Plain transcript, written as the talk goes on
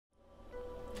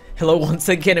Hello once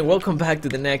again and welcome back to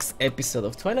the next episode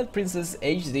of Twilight Princess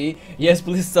HD. Yes,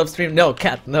 please stop stream. No,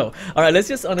 cat, no. Alright, let's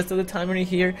just uninstall the timer in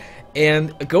here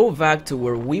and go back to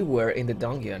where we were in the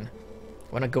dungeon.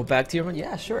 Wanna go back to your room?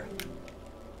 Yeah, sure.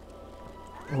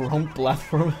 Wrong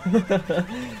platform.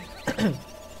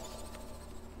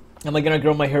 Am I gonna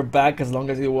grow my hair back as long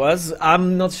as it was?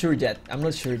 I'm not sure yet.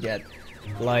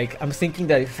 Like, I'm thinking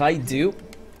that if I do,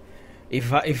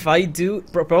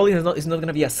 probably it's not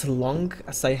gonna be as long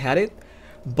as I had it,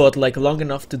 but like long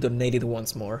enough to donate it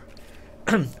once more.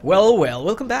 well,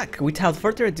 welcome back. Without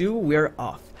further ado, we're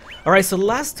off. Alright, so the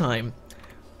last thing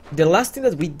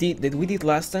that we did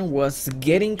last time was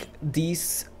getting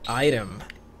this item.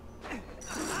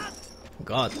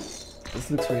 God, this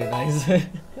looks really nice.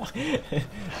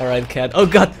 Alright, cat. Oh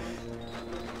god!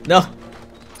 No!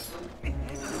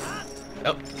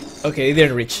 Oh, okay, it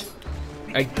didn't reach.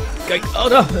 Oh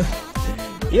no!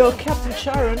 Yo, Captain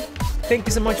Sharon, thank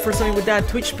you so much for signing with that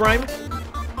Twitch Prime.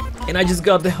 And I just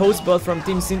got the host bot from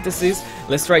Team Synthesis.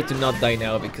 Let's try to not die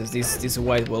now because these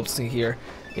white wolves in here,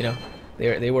 you know,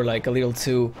 they were like a little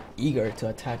too eager to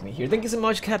attack me here. Thank you so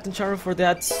much, Captain Sharon, for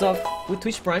that stuff with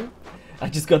Twitch Prime. I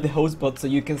just got the host bot so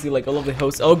you can see like all of the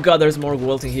hosts. Oh god, there's more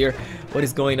wolves in here. What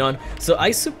is going on? So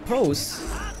I suppose...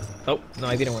 Oh, no,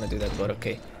 I didn't want to do that, but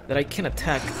okay. That I can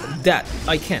attack that.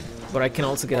 I can. But I can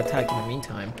also get attacked in the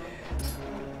meantime.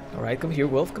 Alright, come here,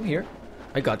 wolf, come here.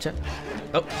 I gotcha.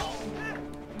 Oh.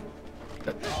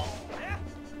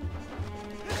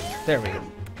 There we go.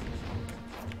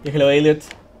 Yeah, hello, Elliot.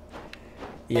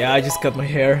 Yeah, I just cut my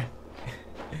hair.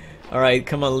 Alright,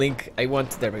 come on, Link. I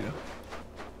want... There we go.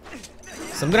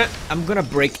 So I'm gonna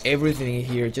break everything in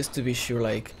here just to be sure,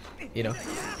 like, you know,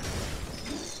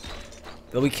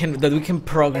 that we can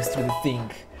progress through the thing.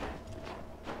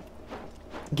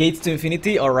 Gates to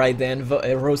infinity. All right then,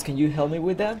 Rose, can you help me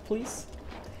with that, please?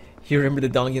 You remember the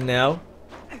dungeon now?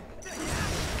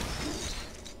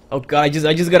 Oh god, I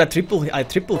just got a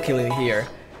triple kill in here.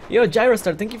 Yo,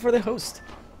 Gyrostar, thank you for the host.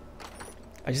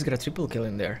 I just got a triple kill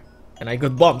in there, and I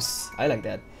got bombs. I like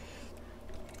that.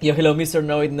 Yo, hello, Mr.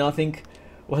 Know It Nothing.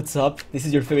 What's up? This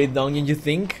is your favorite dungeon, you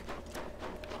think?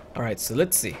 Alright, so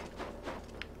let's see.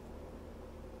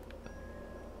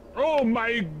 Oh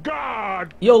my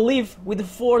god! Yo, Liv, with the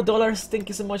 $4. Thank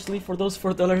you so much, Liv, for those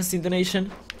 $4 in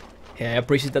donation. Hey, I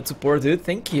appreciate that support, dude.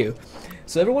 Thank you.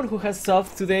 So everyone who has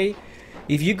subbed today,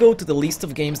 if you go to the list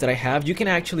of games that I have, you can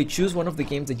actually choose one of the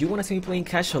games that you want to see me playing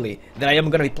casually. That I am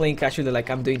going to be playing casually like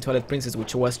I'm doing Twilight Princess,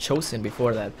 which was chosen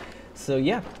before that. So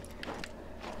yeah.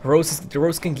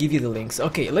 Rose can give you the links.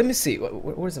 Okay, let me see.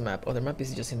 Where's the map? Oh, the map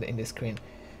is just in the screen.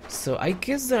 So I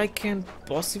guess that I can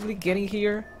possibly get in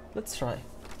here. Let's try.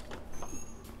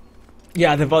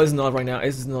 Yeah, the vault is not right now.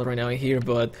 It's not right now in here,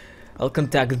 but I'll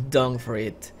contact Dung for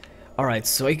it. All right,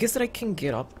 so I guess that I can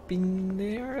get up in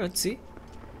there. Let's see.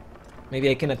 Maybe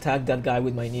I can attack that guy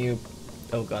with my new.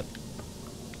 Oh god.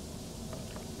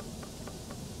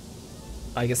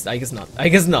 I guess not. I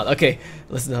guess not. Okay,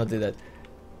 let's not do that.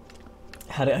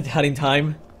 Had in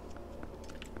time.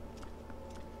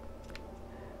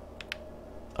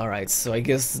 Alright, so I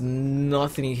guess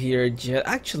nothing in here yet.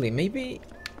 Actually, maybe...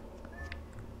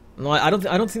 No, I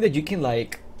don't think that you can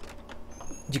like...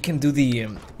 You can do the...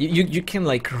 you can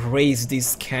like raise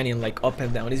this canyon like up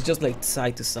and down. It's just like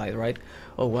side to side, right?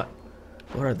 Oh, what?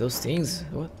 What are those things?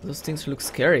 What? Those things look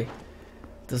scary.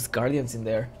 Those guardians in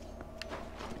there.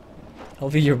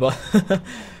 I'll be your butt.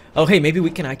 Oh, hey, maybe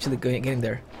we can actually get in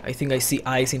there. I think I see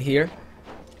eyes in here.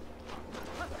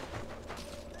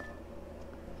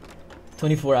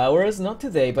 24 hours? Not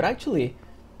today, but actually...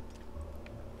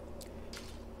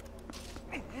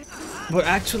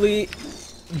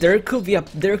 there could be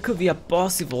a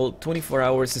possible 24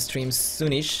 hours stream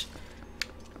soonish,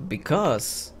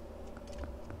 because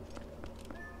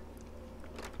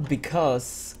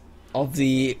of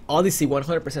the Odyssey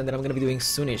 100% that I'm gonna be doing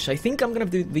soonish. I think I'm gonna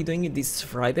be doing it this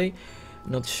Friday.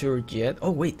 Not sure yet.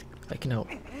 Oh wait, I can now.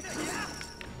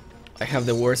 I have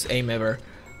the worst aim ever.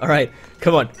 Alright,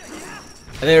 come on.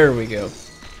 There we go.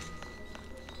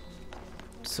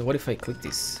 So what if I click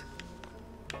this?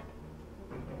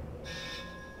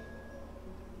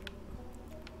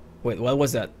 Wait, what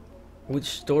was that?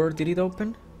 Which door did it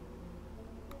open?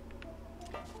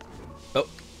 Oh.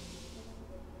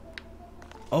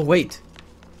 Oh wait.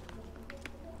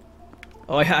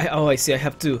 Oh, I see. I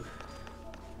have to.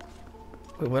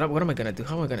 Wait, what am I gonna do?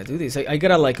 How am I gonna do this? I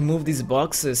gotta like move these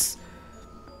boxes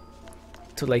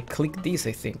to like click these,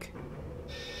 I think.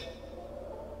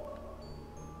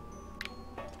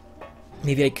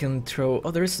 Maybe I can throw...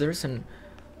 Oh, there's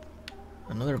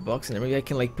another box in there. Maybe I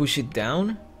can like push it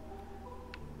down.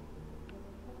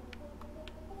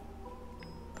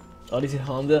 Odyssey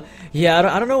Honda. Yeah,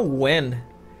 I don't know when.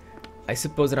 I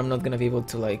suppose that I'm not gonna be able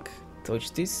to like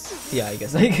touch this. Yeah, I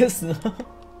guess no.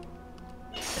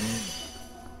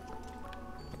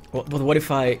 But what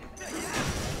if I?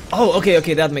 Oh,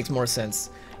 okay, that makes more sense.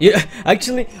 Yeah,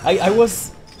 actually, I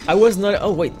was not.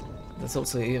 Oh wait, that's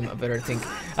also even a better thing.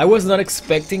 I was not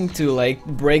expecting to like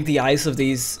break the ice of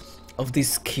this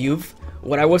cube.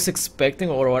 What I was expecting,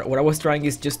 or what I was trying,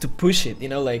 is just to push it. You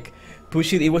know, like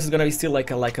push it. It was gonna be still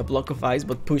like a block of ice,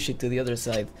 but push it to the other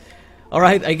side. All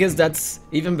right, I guess that's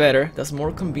even better. That's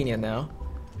more convenient now.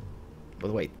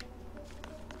 But wait.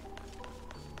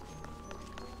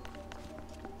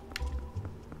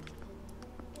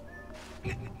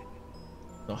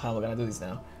 No, how am I gonna do this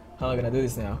now? How am I gonna do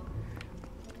this now?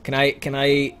 Can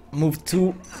I move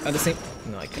two at the same?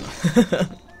 No, I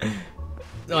cannot.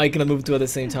 No, I cannot move two at the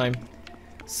same time.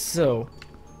 So,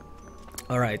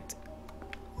 all right.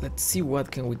 Let's see what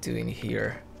can we do in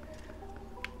here.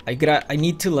 I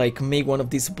need to like make one of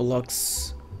these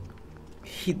blocks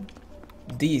hit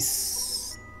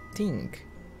this thing.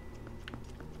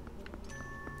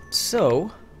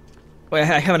 So, wait,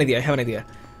 I have an idea.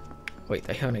 Wait,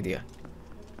 I have an idea.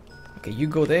 Okay, you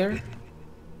go there.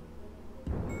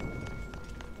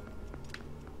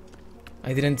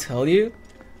 I didn't tell you,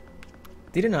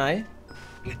 didn't I?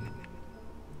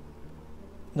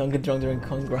 Don't get drunk during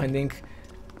con grinding.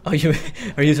 Oh,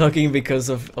 are you talking because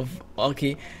of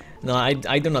Aki? No, I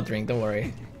do not drink. Don't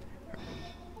worry.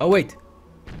 Oh wait.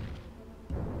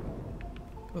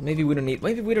 Well, maybe we don't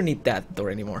need that door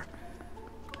anymore.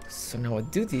 So now I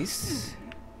do this,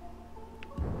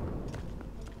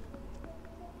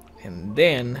 and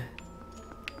then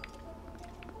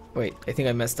wait. I think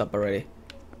I messed up already.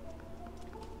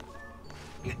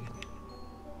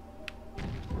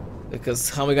 Because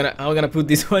how am I gonna put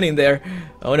this one in there?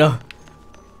 Oh no.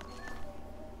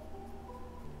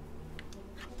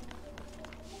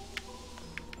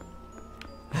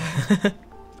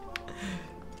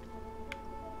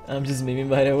 I'm just memeing,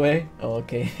 by the way. Oh,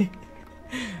 okay.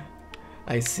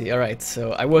 I see. Alright,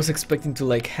 so I was expecting to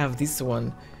like have this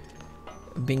one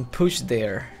being pushed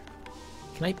there.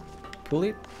 Can I pull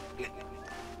it?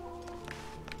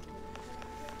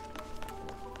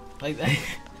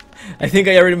 I think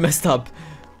I already messed up.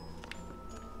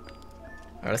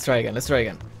 Alright, let's try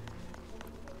again.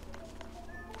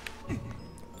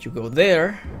 You go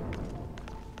there.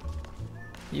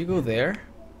 You go there.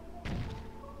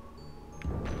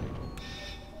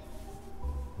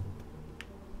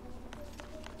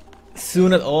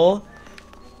 Soon at all.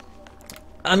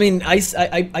 I mean, I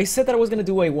said that I was gonna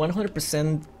do a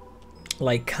 100%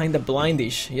 like kind of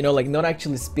blindish, you know, like not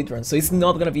actually speedrun. So it's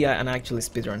not gonna be an actual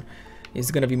speedrun.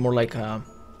 It's gonna be more like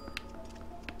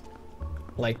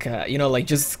you know, like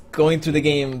just going through the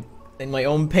game in my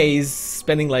own pace,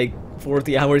 spending like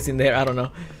 40 hours in there. I don't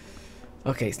know.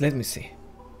 Okay, so let me see.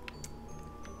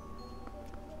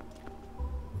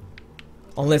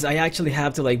 Unless I actually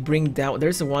have to like bring down.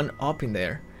 There's one up in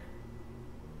there.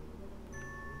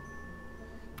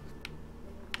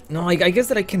 No, I guess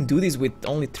that I can do this with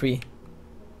only 3.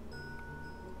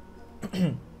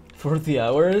 40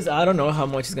 hours? I don't know how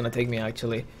much it's gonna take me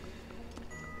actually.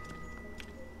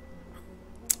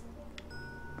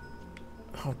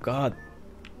 Oh god.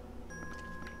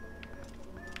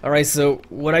 Alright, so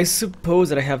what I suppose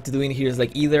that I have to do in here is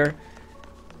like either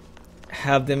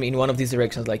have them in one of these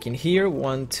directions, like in here,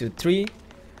 1, 2, 3,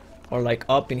 or like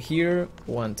up in here,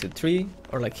 1, 2, 3,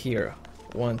 or like here,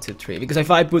 1, 2, 3. Because if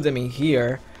I put them in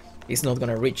here, it's not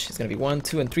gonna reach. It's gonna be 1,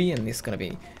 2, and 3, and it's gonna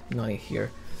be not in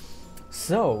here.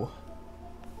 So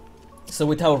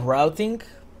without routing,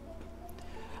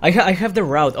 I have the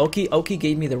route. Oki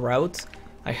gave me the route.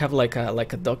 I have like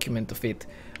a document of it,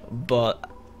 but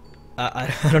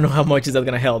I don't know how much is that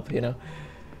gonna help, you know.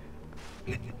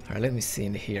 Alright, let me see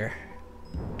in here.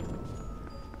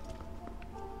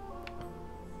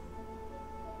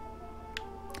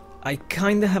 I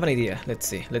kinda have an idea. Let's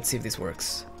see if this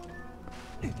works.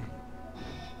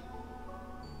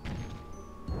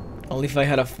 Only if I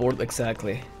had a fort,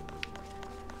 exactly.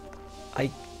 I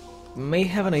may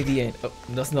have an idea. Oh,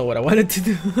 that's not what I wanted to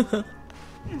do.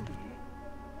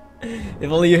 If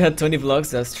only you had 20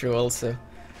 blocks, that's true also.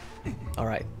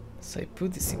 Alright, so I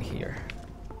put this in here.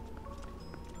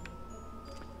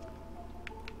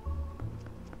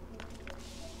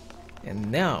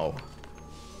 And now...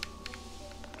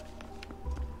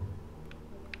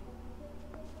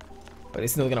 But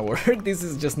it's not gonna work. This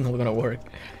is just not gonna work.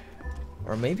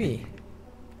 Or maybe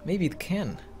it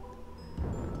can.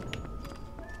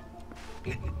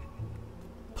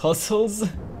 Puzzles?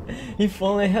 If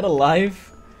only I had a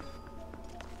life.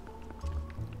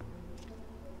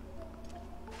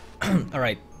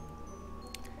 Alright.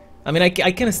 I mean, I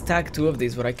can stack 2 of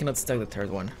these, but I cannot stack the 3rd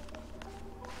one.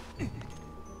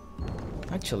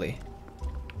 Actually.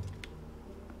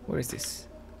 Where is this?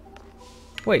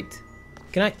 Wait.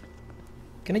 Can I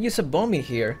use a bomb in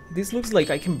here? This looks like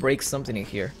I can break something in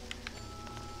here.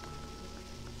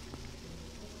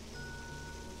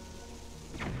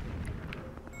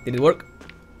 Did it work?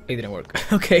 It didn't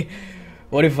work. Okay.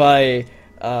 What if I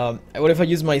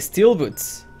use my steel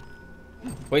boots?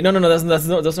 Wait, no,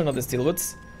 those are not the steel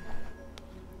boots.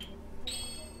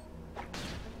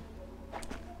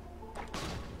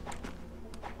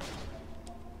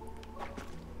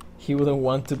 He wouldn't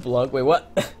want to block. Wait,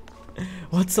 what?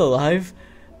 What's alive?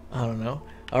 I don't know.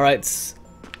 All right.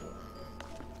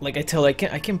 Like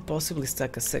I can possibly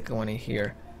stack a 2nd one in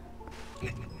here.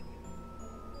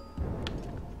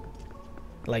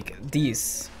 Like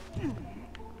these.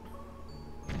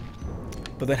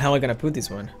 But then how am I gonna put this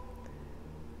one?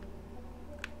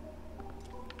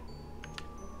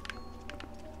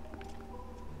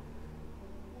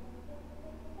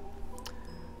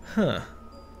 Huh.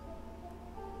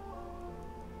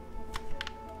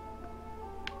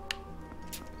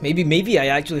 Maybe I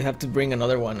actually have to bring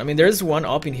another one. I mean, there's one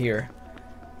up in here.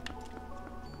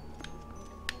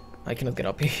 I cannot get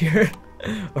up in here.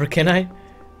 Or can I?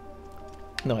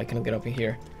 No, I cannot get up in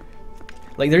here.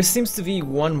 Like, there seems to be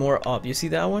one more up. You see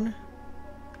that one?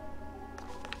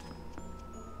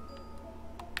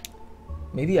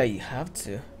 Maybe I have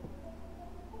to.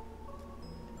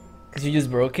 Cause you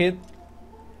just broke it?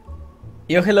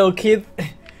 Yo, hello, kid.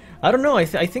 I don't know. I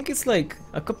think it's like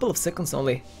a couple of seconds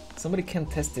only. Somebody can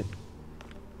test it.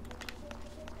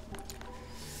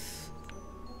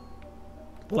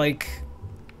 Like,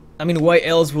 I mean, why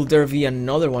else will there be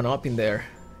another one up in there?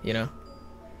 You know?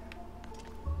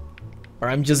 Or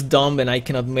I'm just dumb and I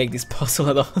cannot make this puzzle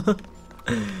at all.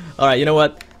 Alright, you know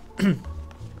what?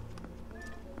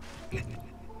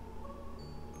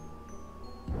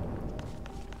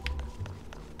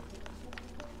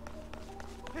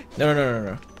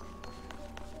 No.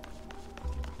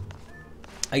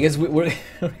 I guess we're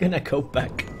gonna go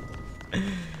back.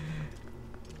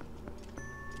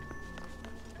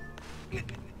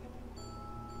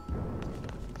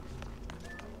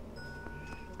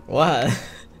 What?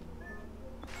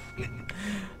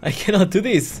 I cannot do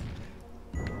this.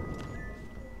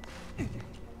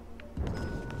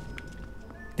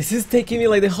 This is taking me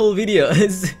like the whole video.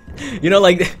 You know,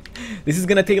 like this is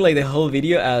gonna take like the whole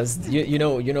video, as you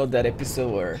know that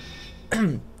episode where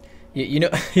you know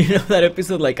that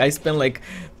episode, like I spent like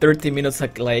 30 minutes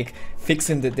like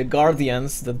fixing the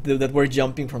guardians that were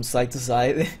jumping from side to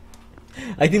side.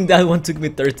 I think that one took me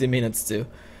 30 minutes too.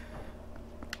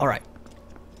 All right.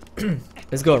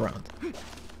 Let's go around.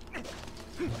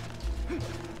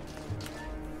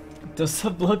 Does a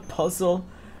block puzzle?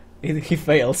 He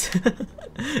fails.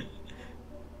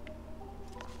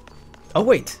 Oh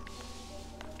wait.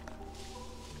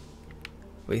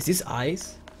 Wait, is this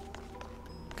ice?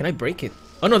 Can I break it?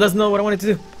 Oh no, that's not what I wanted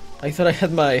to do. I thought I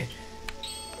had my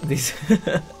this.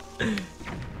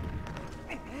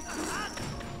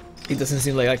 It doesn't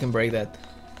seem like I can break that.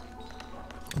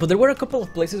 But there were a couple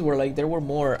of places where like there were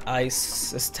more ice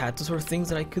statues or things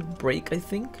that I could break, I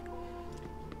think.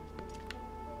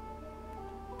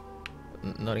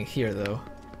 Not in here though.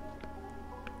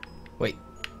 Wait.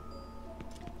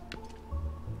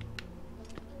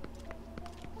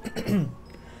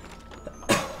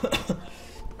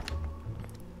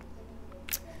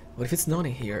 What if it's not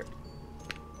in here?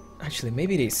 Actually,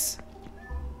 maybe it is.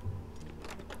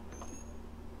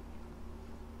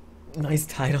 Nice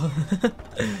title.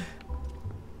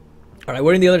 Alright,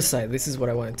 we're in the other side. This is what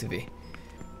I want it to be.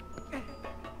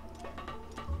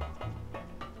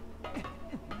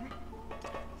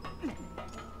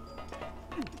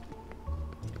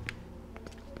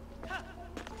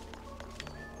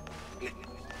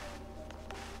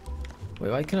 Wait,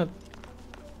 why cannot...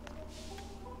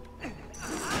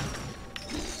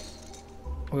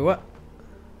 Wait, what?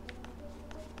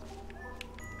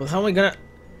 Well, how am I gonna...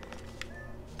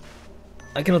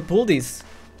 I cannot pull these.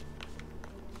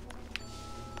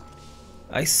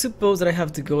 I suppose that I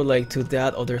have to go like to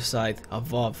that other side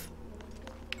above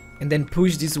and then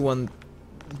push this one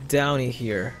down in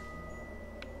here,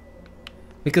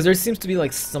 because there seems to be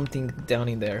like something down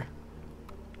in there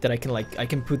that I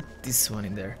can put this one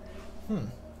in there.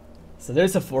 So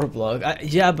there's a 4 block.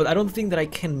 Yeah, but I don't think that I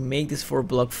can make this 4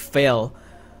 block fail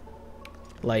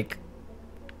like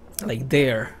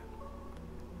there.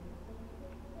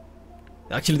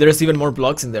 Actually, there's even more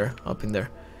blocks in there, up in there.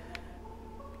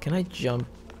 Can I jump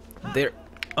there?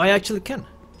 I actually can.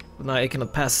 But now I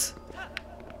cannot pass.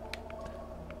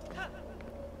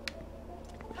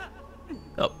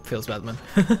 Oh, feels bad, man.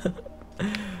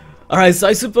 Alright, so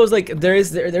I suppose like there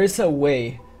is a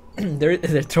way. there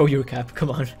throw your cap, come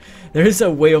on. There is a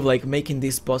way of like making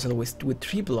this puzzle with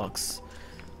 3 blocks.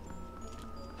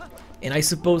 And I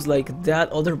suppose like that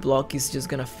other block is just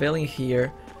gonna fall in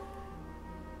here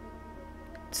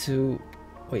to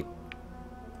wait.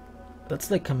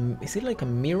 That's like a, is it like a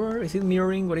mirror? Is it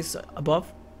mirroring what is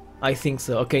above? I think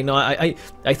so. Okay, no, I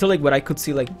thought like what I could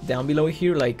see like down below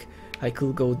here, like I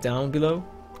could go down below.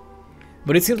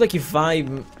 But it seems like if I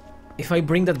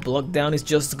bring that block down, it's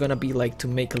just gonna be like to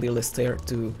make a little stair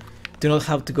to not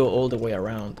have to go all the way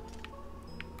around.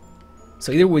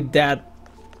 So either with that,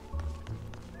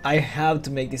 I have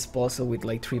to make this puzzle with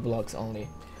like 3 blocks only.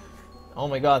 Oh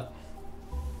my god.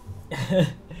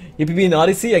 Your PB in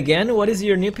Odyssey again? What is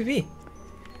your new PB?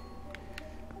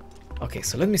 Okay,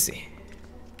 so let me see.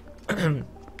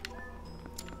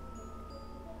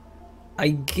 I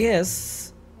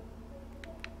guess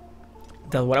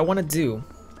that what I want to do.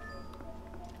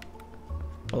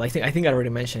 Well, I think I already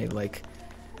mentioned it. Like,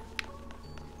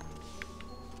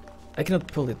 I cannot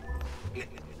pull it.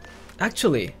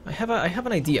 Actually, I have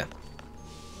an idea.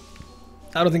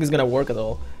 I don't think it's gonna work at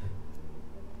all.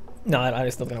 No,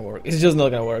 it's not gonna work. It's just not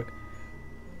gonna work.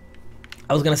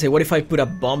 I was gonna say, what if I put a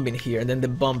bomb in here and then the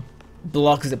bomb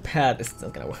blocks the pad? It's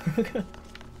not gonna work.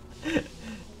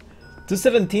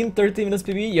 217, 30 minutes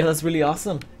PB. Yeah, that's really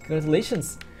awesome.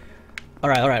 Congratulations.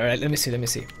 Alright. Let me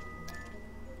see.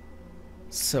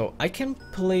 So I can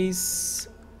place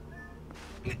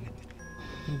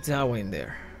that one in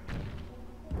there.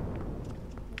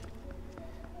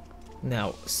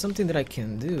 Now, something that I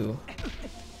can do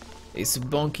is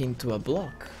bonk into a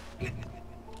block.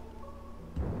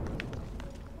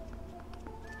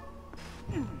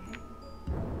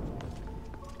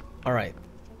 Alright.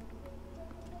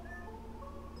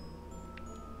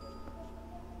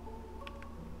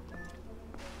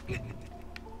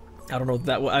 I don't know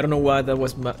that. I don't know why that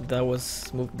was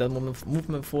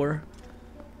movement for.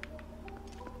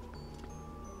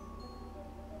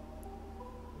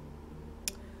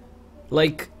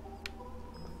 Like,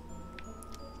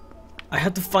 I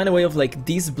had to find a way of like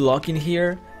this block in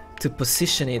here to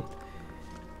position it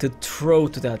to throw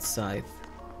to that side.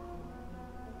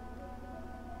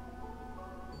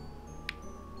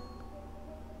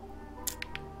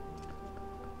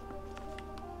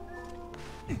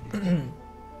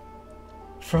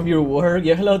 From your work?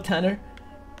 Yeah, hello Tanner.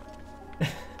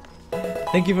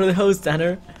 Thank you for the host,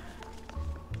 Tanner.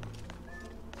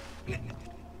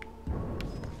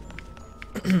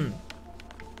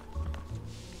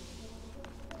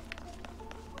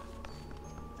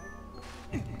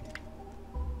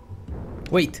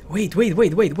 Wait.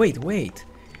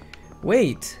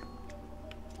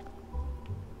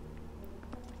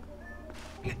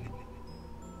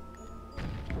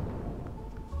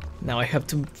 Now I have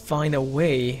to find a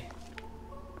way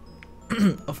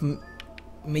of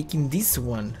making this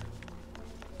one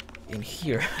in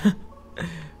here.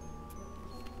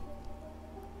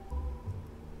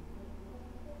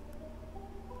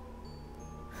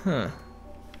 Huh.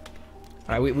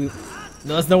 Alright, no,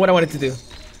 that's not what I wanted to do.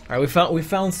 Alright, we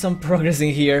found some progress in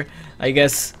here. I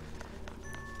guess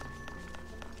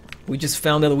we just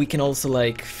found that we can also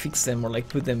like fix them or like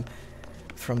put them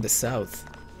from the south.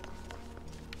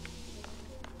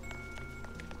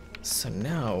 So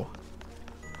now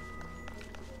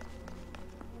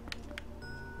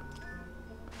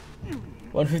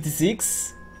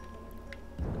 156.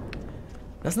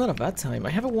 That's not a bad time. I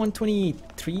have a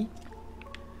 123.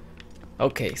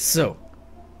 Okay, so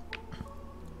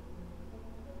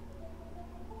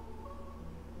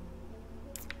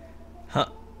how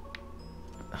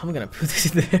am I gonna put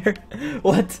this there?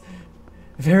 What?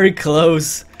 Very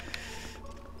close.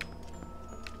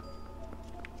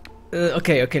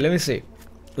 Okay, let me see.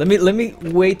 Let me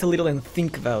wait a little and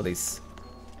think about this.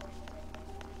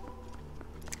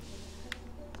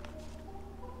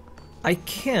 I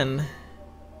can.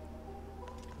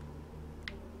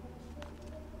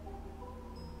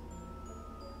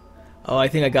 Oh, I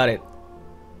think I got it.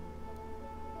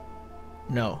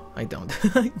 No, I don't.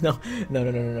 No.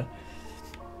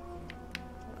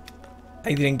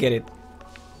 I didn't get it.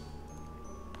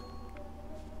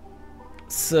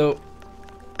 So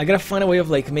I gotta find a way of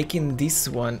like making this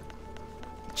one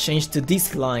change to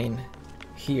this line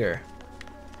here.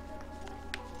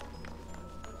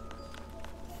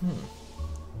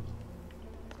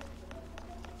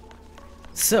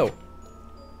 So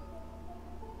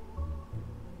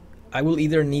I will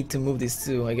either need to move these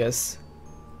two, I guess.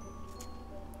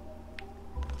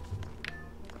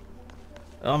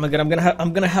 Oh my god,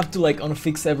 I'm gonna have to like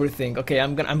unfix everything. Okay,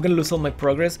 I'm gonna lose all my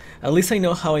progress. At least I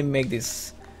know how I make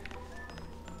this.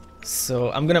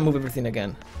 So I'm gonna move everything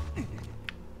again.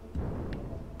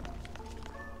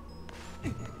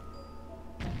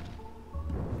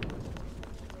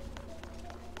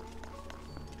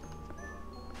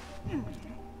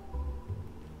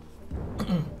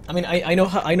 I mean, I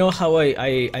know how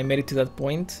I made it to that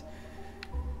point.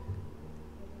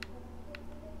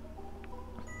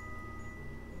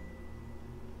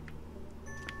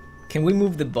 Can we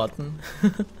move the button?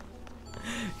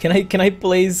 Can I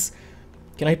place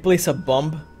a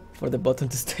bomb for the button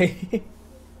to stay?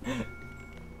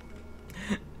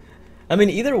 I mean,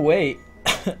 either way,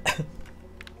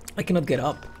 I cannot get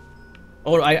up.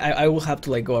 Or I will have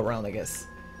to like go around, I guess.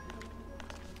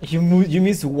 You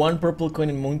missed one purple coin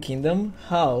in Moon Kingdom?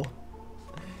 How?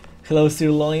 Hello,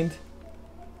 Sirloin.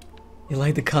 You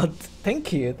like the cut?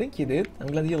 Thank you, dude. I'm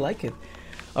glad you like it.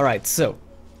 Alright, so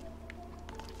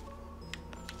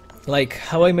like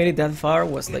how I made it that far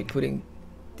was like putting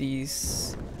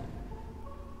these.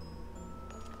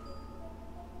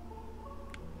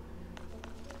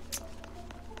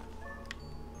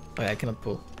 Oh yeah, I cannot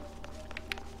pull.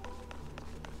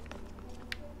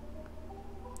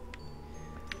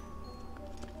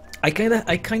 I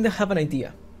kinda have an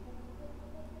idea.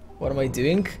 What am I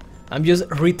doing? I'm just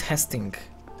retesting.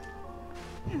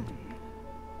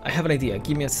 I have an idea.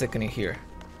 Give me a second here.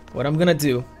 What I'm gonna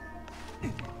do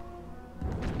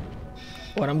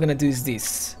is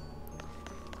this.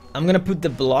 I'm gonna put the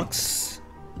blocks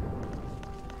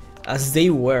as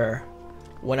they were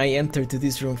when I entered to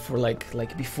this room for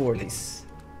like before this.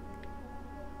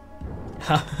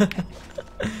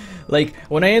 Like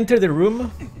when I entered the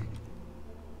room,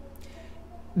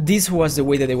 this was the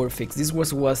way that they were fixed. This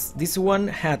one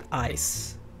had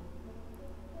eyes.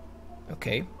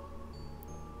 Okay.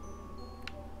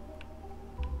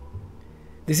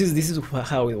 This is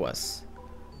how it was.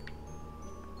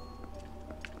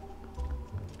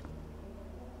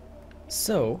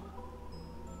 So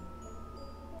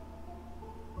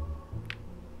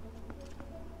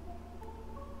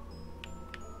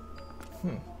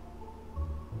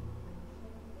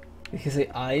did he say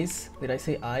eyes? Did I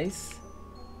say eyes?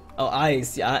 Oh,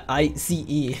 eyes. Yeah,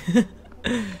 I-C-E.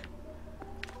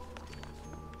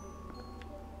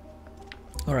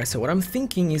 Alright, so what I'm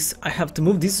thinking is I have to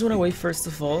move this one away first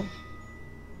of all.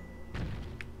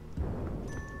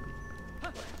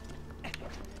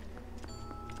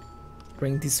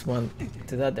 Bring this one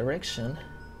to that direction.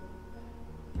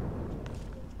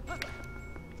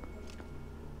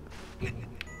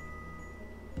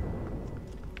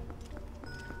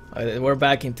 We're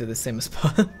back into the same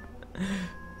spot.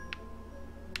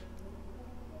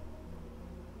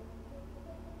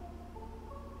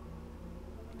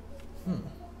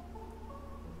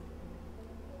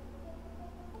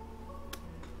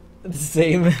 The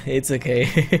same, it's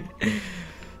okay.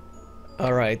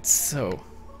 Alright, so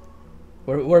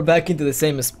we're back into the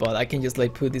same spot. I can just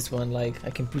like put this one, like I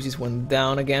can push this one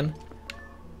down again.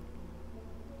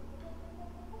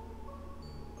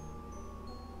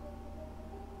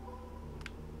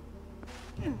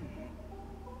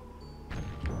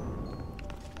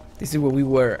 This is where we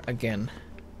were again.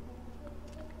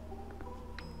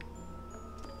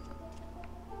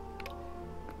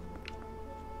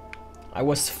 I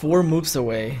was 4 moves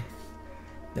away.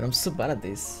 Dude, I'm so bad at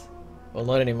this. Well,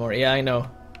 not anymore. Yeah, I know.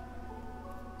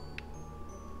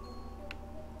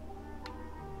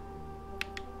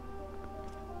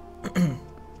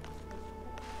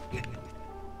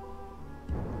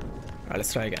 Alright,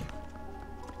 let's try again.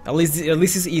 At least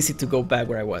it's easy to go back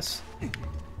where I was.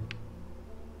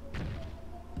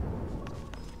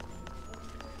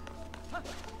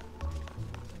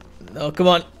 No, come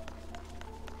on.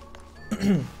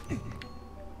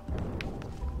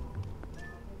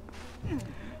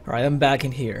 Alright, I'm back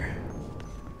in here.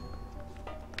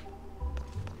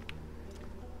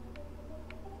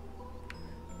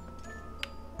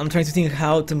 I'm trying to think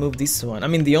how to move this one. I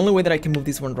mean, the only way that I can move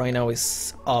this one right now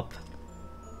is up.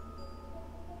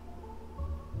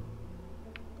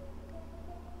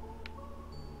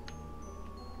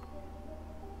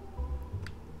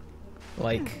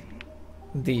 Like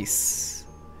this.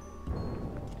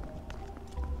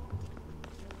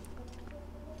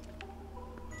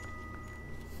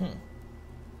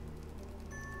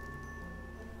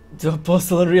 Do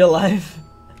Apostle in real life?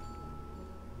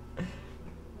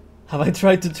 Have I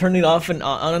tried to turn it off and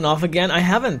on and off again? I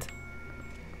haven't.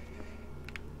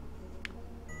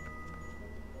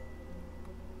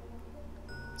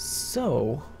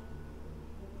 So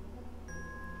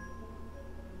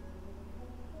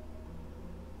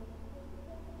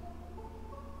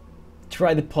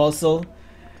try the puzzle.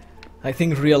 I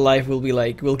think real life will be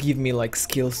like, will give me like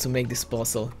skills to make this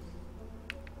puzzle.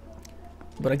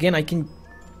 But again, I can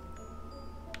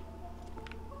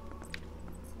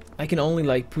only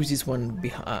like push this one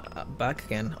back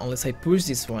again, unless I push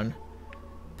this one.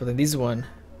 But then this one,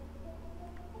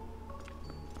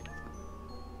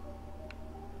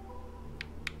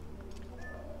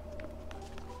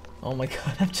 oh my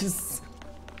god, I'm just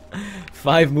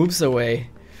 5 moves away.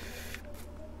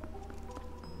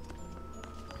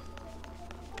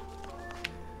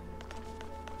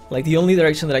 Like the only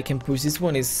direction that I can push this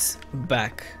one is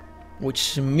back,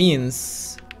 which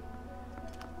means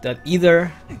that either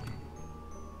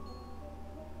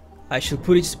I should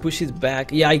push it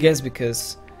back. Yeah, I guess,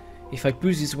 because if I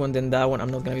push this one, then that one I'm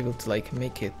not gonna be able to like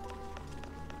make it.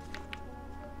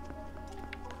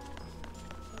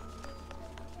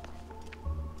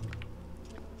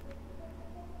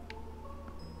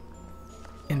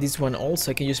 And this one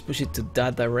also, I can just push it to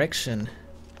that direction.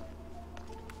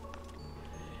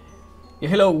 Yeah,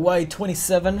 hello,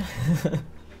 Y27.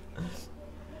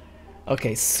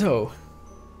 Okay, so.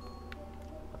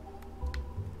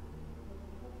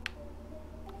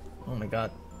 Oh my god.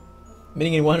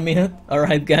 Meeting in 1 minute?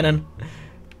 Alright, Ganon.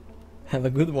 Have a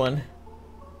good one.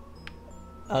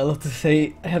 I have to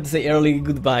say early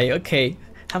goodbye. Okay.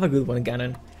 Have a good one,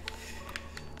 Ganon.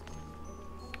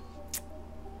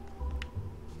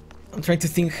 I'm trying to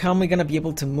think, how am I gonna be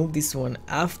able to move this one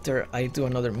after I do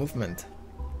another movement?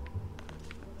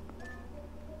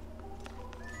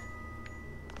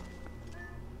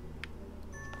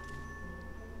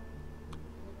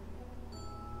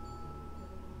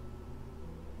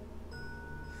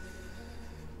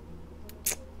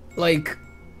 Like,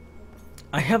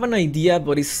 I have an idea,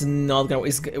 but it's not gonna.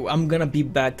 I'm gonna be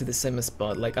back to the same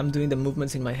spot. Like, I'm doing the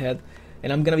movements in my head,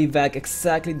 and I'm gonna be back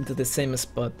exactly into the same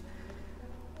spot.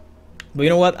 But you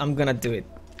know what? I'm gonna do it.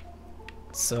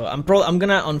 So I'm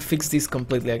gonna unfix this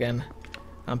completely again.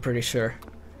 I'm pretty sure.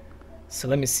 So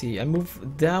let me see. I move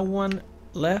that one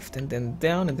left, and then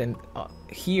down, and then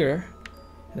here.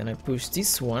 And then I push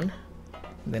this one.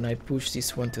 And then I push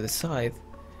this one to the side.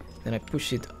 Then I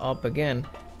push it up again.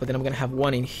 But then I'm gonna have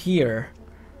one in here.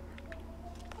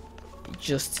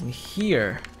 Just in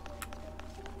here.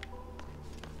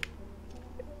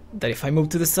 That if I move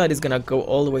to the side, it's gonna go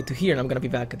all the way to here, and I'm gonna be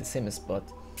back at the same spot.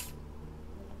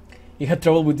 You had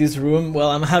trouble with this room?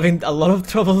 Well, I'm having a lot of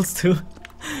troubles too.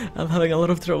 I'm having a lot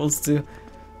of troubles too.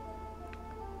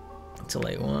 Until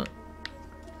I want.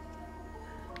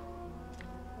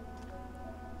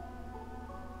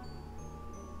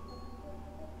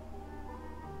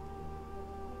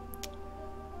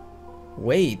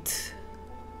 Wait.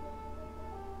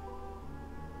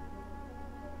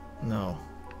 No.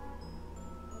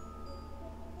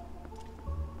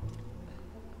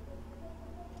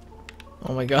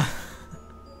 Oh my god.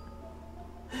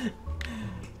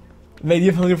 Made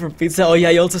you hungry for pizza? Oh yeah,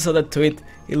 I also saw that tweet.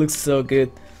 It looks so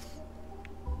good.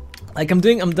 Like I'm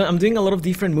doing a lot of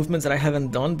different movements that I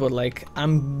haven't done, but like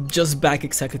I'm just back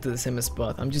exactly to the same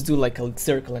spot. I'm just doing like a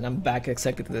circle and I'm back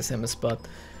exactly to the same spot.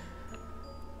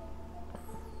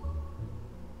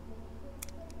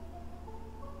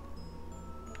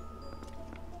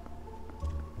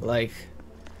 Like,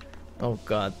 oh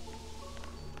god.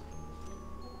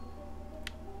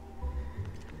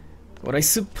 What I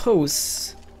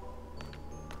suppose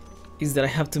is that I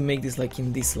have to make this like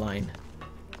in this line.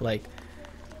 Like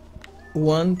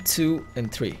 1, 2,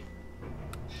 and 3.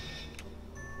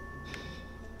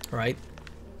 Right?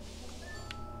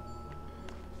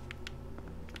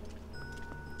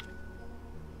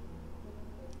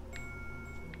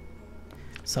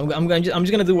 So I'm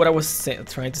just gonna do what I was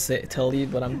trying to tell you,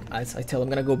 but I'm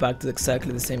gonna go back to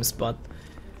exactly the same spot.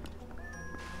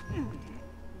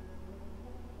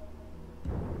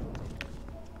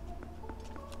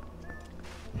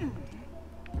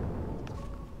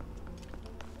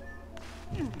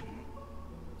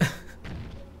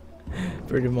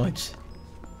 Pretty much.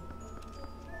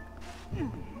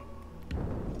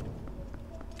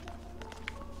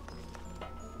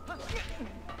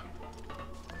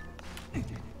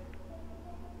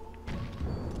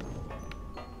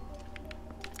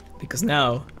 Because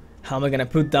now, how am I gonna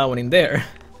put that one in there?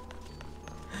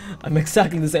 I'm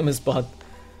exactly the same spot.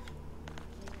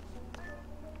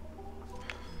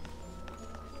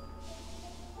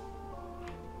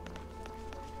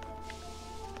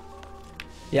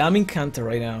 Yeah, I'm in Canter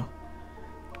right now.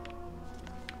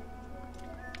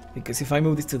 Because if I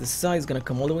move this to the side, it's gonna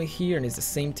come all the way here, and it's the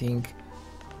same thing.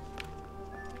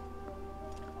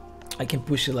 I can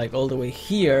push it like all the way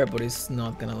here, but it's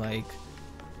not gonna like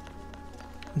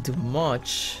do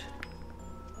much.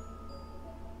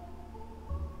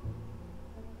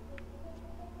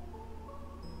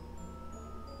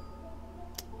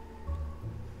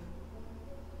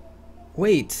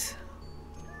 Wait.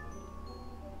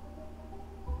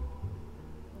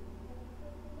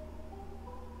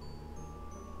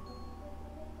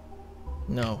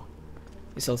 No,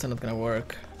 it's also not gonna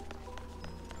work.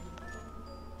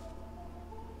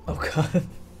 Oh god.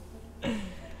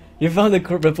 You found the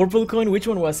purple coin? Which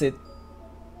one was it?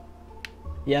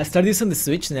 Yeah, I started this on the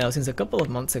Switch now since a couple of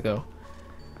months ago.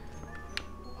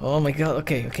 Oh my god,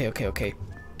 okay.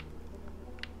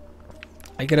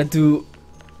 I gotta do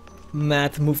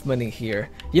math movement in here.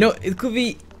 You know, it could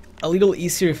be a little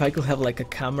easier if I could have like a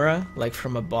camera, like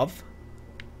from above.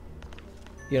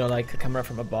 You know, like a camera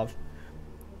from above.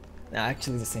 Nah,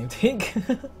 actually the same thing.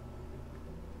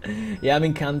 Yeah, I'm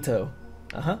in Kanto.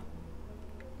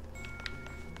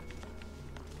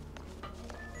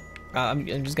 I'm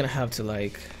just gonna have to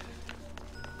like...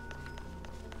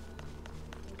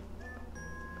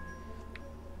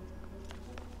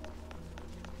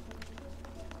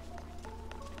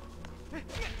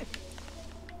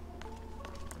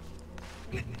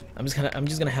 I'm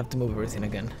just gonna have to move everything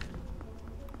again.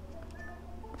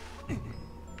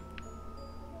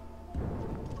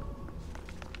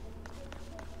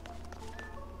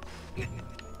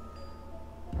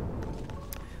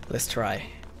 Let's try.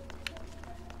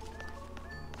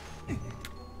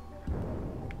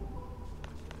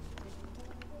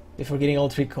 If we're getting all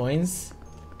 3 coins?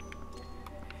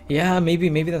 Yeah, maybe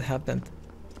that happened.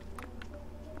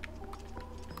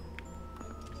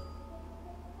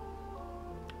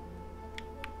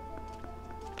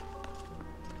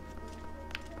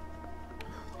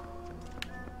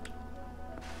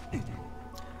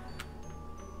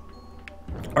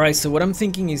 Alright, so what I'm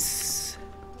thinking is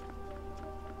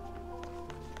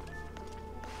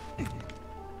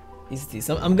this.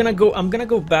 I'm gonna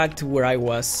go back to where I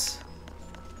was.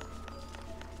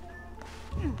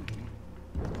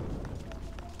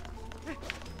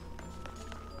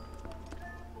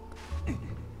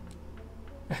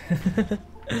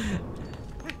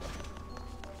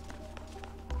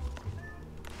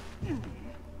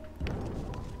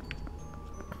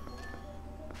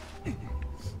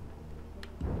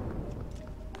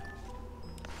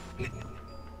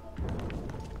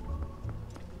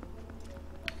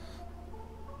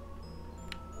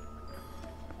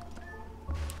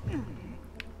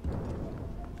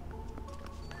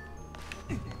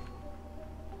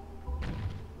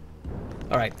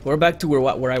 Alright, we're back to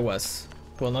where I was.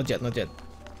 Well, not yet.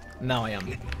 Now I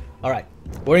am. Alright,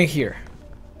 we're in here.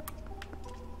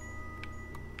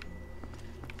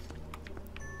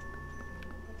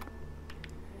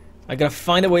 I gotta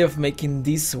find a way of making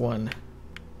this one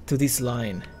to this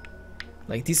line.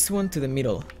 Like this one to the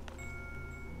middle.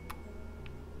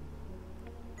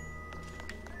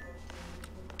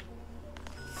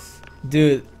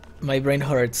 Dude, my brain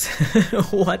hurts.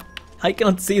 What? I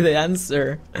cannot see the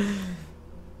answer.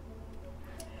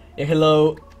 Yeah,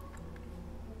 hello.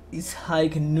 It's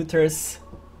Hike Neuters.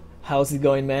 How's it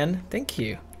going, man? Thank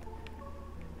you.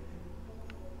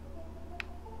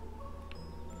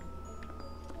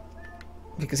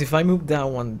 Because if I move that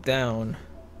one down,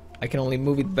 I can only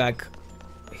move it back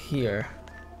here.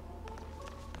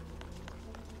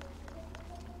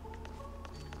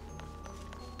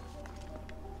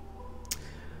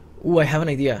 Ooh, I have an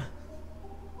idea.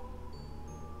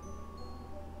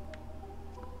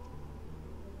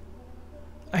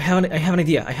 I have an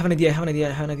idea.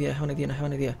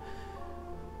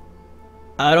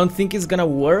 I don't think it's gonna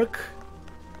work,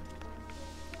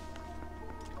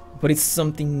 but it's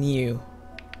something new.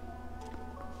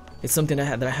 It's something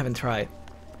that I haven't tried.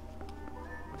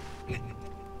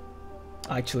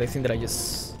 Actually, I think that I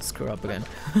just screw up again.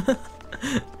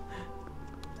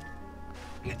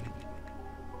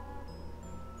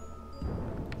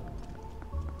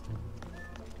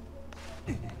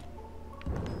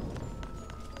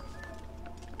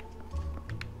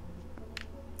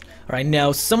 Right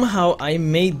now, somehow I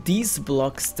made these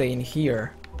blocks stay in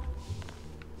here.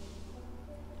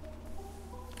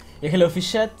 Yeah, hello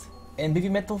Fichette and Baby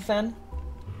Metal fan.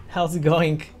 How's it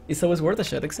going? It's always worth a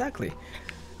shot, exactly.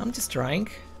 I'm just trying.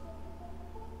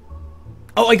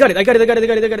 Oh, I got it!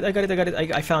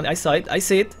 I found it. I saw it. I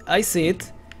see it. I see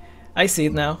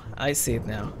it now. I see it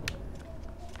now.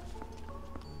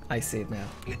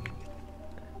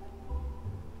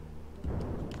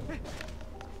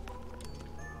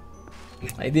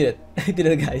 I did it. I did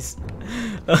it, guys.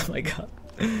 Oh my god.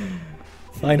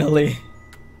 Finally.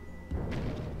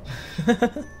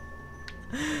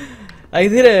 I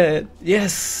did it.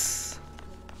 Yes.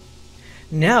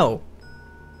 Now,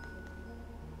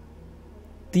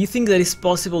 do you think that it's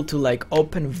possible to like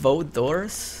open vote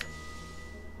doors?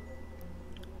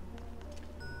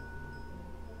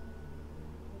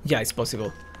 Yeah, it's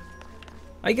possible.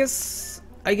 I guess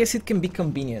it can be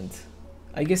convenient.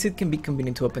 I guess it can be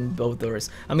convenient to open both doors.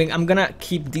 I mean, I'm gonna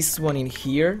keep this one in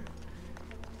here.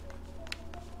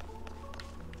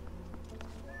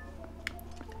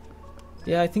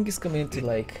 Yeah, I think it's convenient to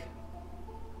like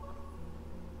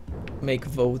make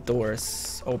both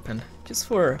doors open, just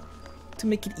to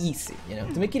make it easy, you know,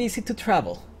 to make it easy to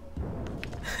travel.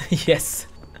 Yes.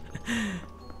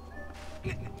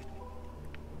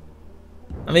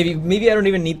 Maybe I don't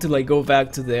even need to like go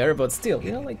back to there, but still,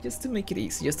 you know, like just to make it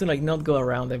easy, just to like not go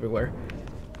around everywhere.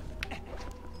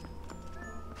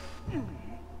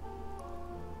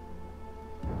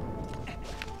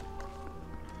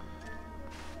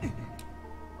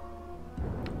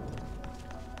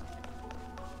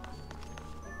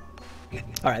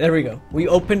 Alright, there we go. We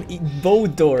opened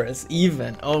both doors,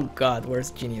 even. Oh god,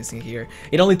 where's Genius in here?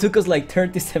 It only took us like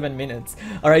 37 minutes.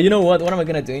 Alright, you know what? What am I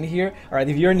gonna do in here? Alright,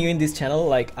 if you're new in this channel,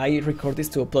 like, I record this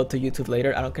to upload to YouTube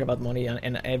later. I don't care about money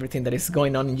and everything that is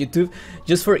going on in YouTube.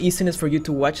 Just for easiness for you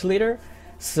to watch later.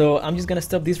 So I'm just gonna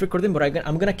stop this recording, but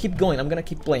I'm gonna keep going. I'm gonna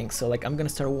keep playing. So like, I'm gonna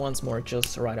start once more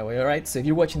just right away, alright? So if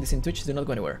you're watching this in Twitch, do not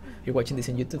go anywhere. If you're watching this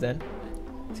in YouTube, then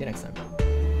see you next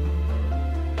time.